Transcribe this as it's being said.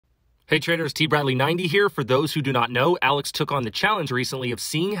Hey traders, T Bradley 90 here. For those who do not know, Alex took on the challenge recently of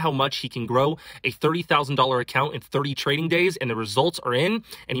seeing how much he can grow a $30,000 account in 30 trading days, and the results are in,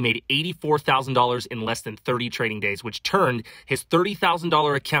 and he made $84,000 in less than 30 trading days, which turned his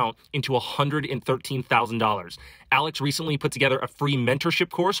 $30,000 account into $113,000. Alex recently put together a free mentorship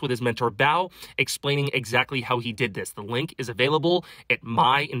course with his mentor Bao, explaining exactly how he did this. The link is available at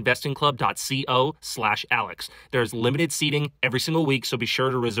myinvestingclub.co/Alex. There's limited seating every single week, so be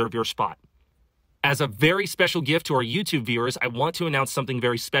sure to reserve your spot. As a very special gift to our YouTube viewers, I want to announce something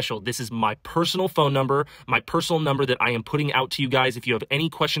very special. This is my personal phone number, my personal number that I am putting out to you guys. If you have any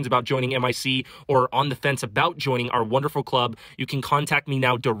questions about joining MIC or on the fence about joining our wonderful club, you can contact me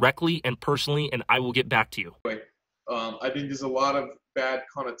now directly and personally, and I will get back to you. I think there's a lot of bad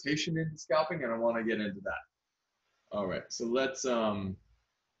connotation in scalping, and I want to get into that. All right, so let's, what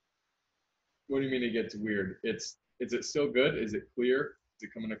do you mean it gets weird? Is it still good? Is it clear? Is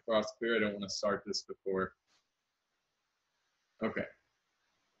it coming across clear? I don't want to start this before. Okay,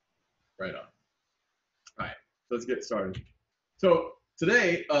 right on. All right, let's get started. So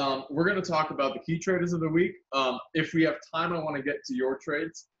today, we're going to talk about the key traders of the week. If we have time, I want to get to your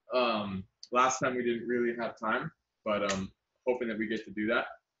trades. Last time we didn't really have time, but hoping that we get to do that.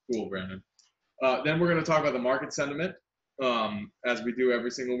 Cool, Brandon. Then we're going to talk about the market sentiment, as we do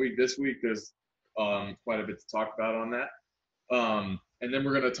every single week. This week, there's quite a bit to talk about on that. And then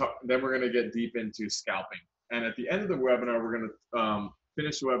we're going to get deep into scalping. And at the end of the webinar, we're going to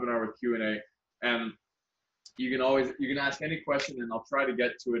finish the webinar with Q&A. And you can ask any question, and I'll try to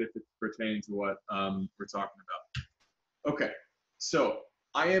get to it if it's pertaining to what we're talking about. Okay, so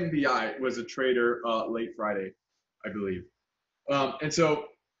IMBI was a trader late Friday, I believe. And so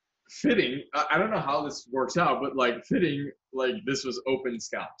fitting, I don't know how this works out, but like fitting, like this was open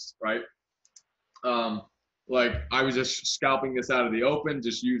scalps, right? Like I was just scalping this out of the open,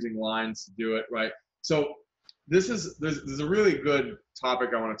 just using lines to do it, right? So there's a really good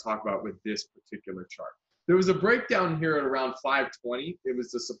topic I want to talk about with this particular chart. There was a breakdown here at around 520. It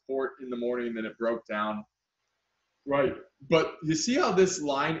was the support in the morning, and then it broke down. Right, but you see how this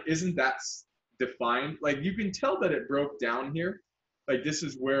line isn't that defined? Like you can tell that it broke down here. Like this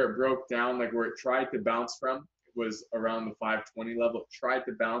is where it broke down, like where it tried to bounce from. It was around the 520 level. It tried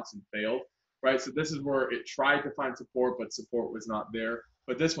to bounce and failed, right? So this is where it tried to find support, but support was not there.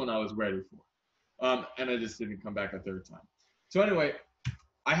 But this one I was ready for. And I just didn't come back a third time. So anyway,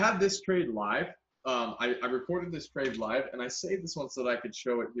 I have this trade live. I recorded this trade live, and I saved this one so that I could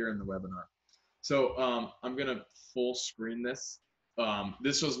show it here in the webinar. So I'm gonna full screen this.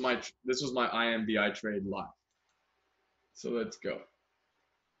 This was my IMBI trade live. So let's go.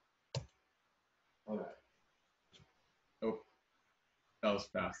 All right. Oh, that was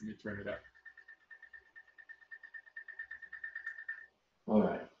fast. Let me turn it up. All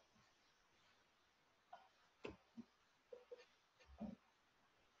right.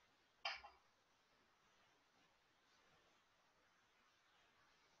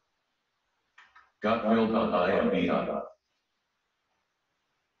 Got drilled on IMBI.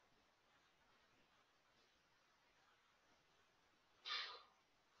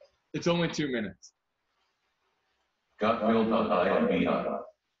 It's only 2 minutes. Got drilled on IMBI.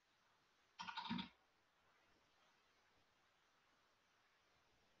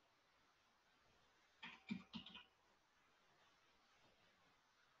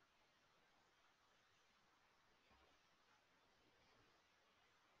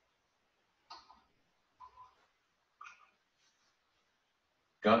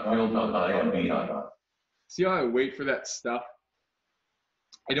 Got drilled on IMBI. See how I wait for that stuff?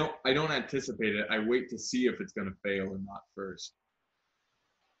 I don't anticipate it. I wait to see if it's gonna fail or not first.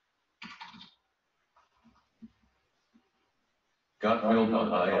 Got drilled on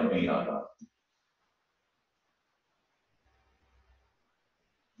IMBI.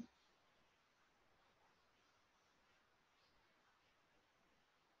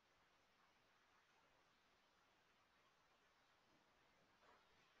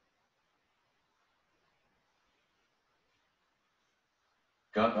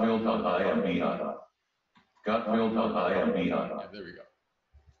 Got drilled on IMBI. Got drilled on IMBI. Yeah, there we go.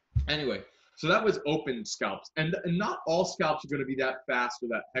 Anyway, so that was open scalps, and not all scalps are going to be that fast or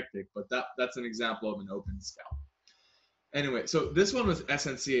that hectic, but that's an example of an open scalp. Anyway, so this one was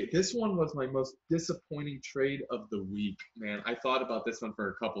SNCA. This one was my most disappointing trade of the week, man. I thought about this one for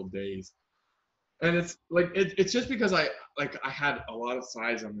a couple of days, and it's like it's just because I had a lot of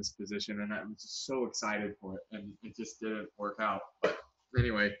size on this position, and I was just so excited for it, and it just didn't work out. But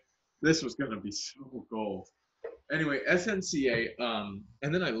anyway, this was going to be so gold. Anyway, SNCA,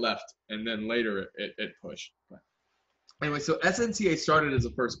 and then I left, and then later it pushed. Anyway, so SNCA started as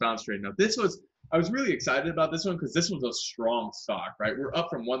a first bounce trade. Now I was really excited about this one because this was a strong stock, right? We're up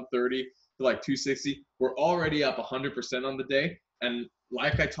from 130 to like 260. We're already up 100% on the day. And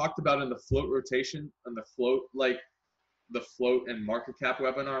like I talked about in the float rotation, on the float and market cap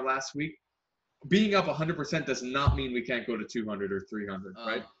webinar last week, being up 100% does not mean we can't go to 200 or 300,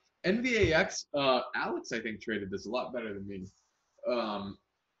 right? NVAX, Alex, I think, traded this a lot better than me.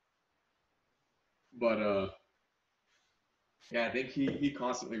 Yeah, I think he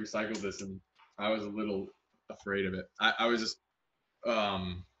constantly recycled this, and I was a little afraid of it. I was just,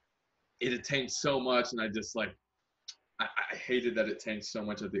 it had tanked so much, and I just like, I hated that it tanked so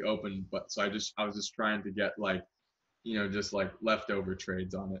much at the open, but so I was just trying to get like, just like leftover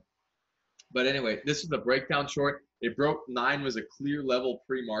trades on it. But anyway, this was a breakdown short. It broke 9 was a clear level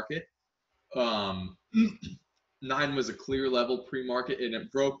pre-market. 9 was a clear level pre-market, and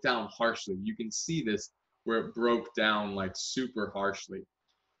it broke down harshly. You can see this where it broke down like super harshly.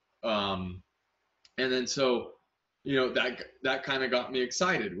 And then so, that kind of got me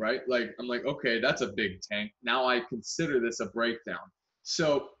excited, right? Like, I'm like, okay, that's a big tank. Now I consider this a breakdown.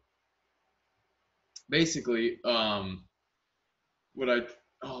 So basically, oh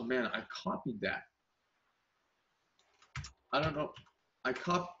man, I copied that. I don't know.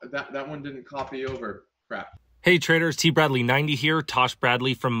 That one didn't copy over. Crap. Hey traders, T Bradley 90 here, Tosh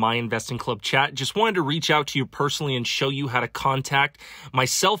Bradley from My Investing Club chat. Just wanted to reach out to you personally and show you how to contact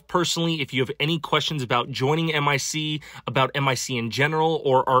myself personally if you have any questions about joining MIC, about MIC in general,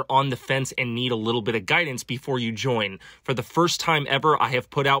 or are on the fence and need a little bit of guidance before you join. For the first time ever, I have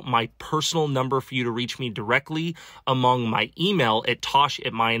put out my personal number for you to reach me directly among my email at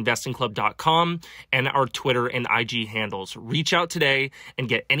tosh@myinvestingclub.com and our Twitter and IG handles. Reach out today and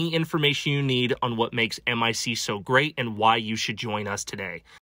get any information you need on what makes MIC so great and why you should join us today.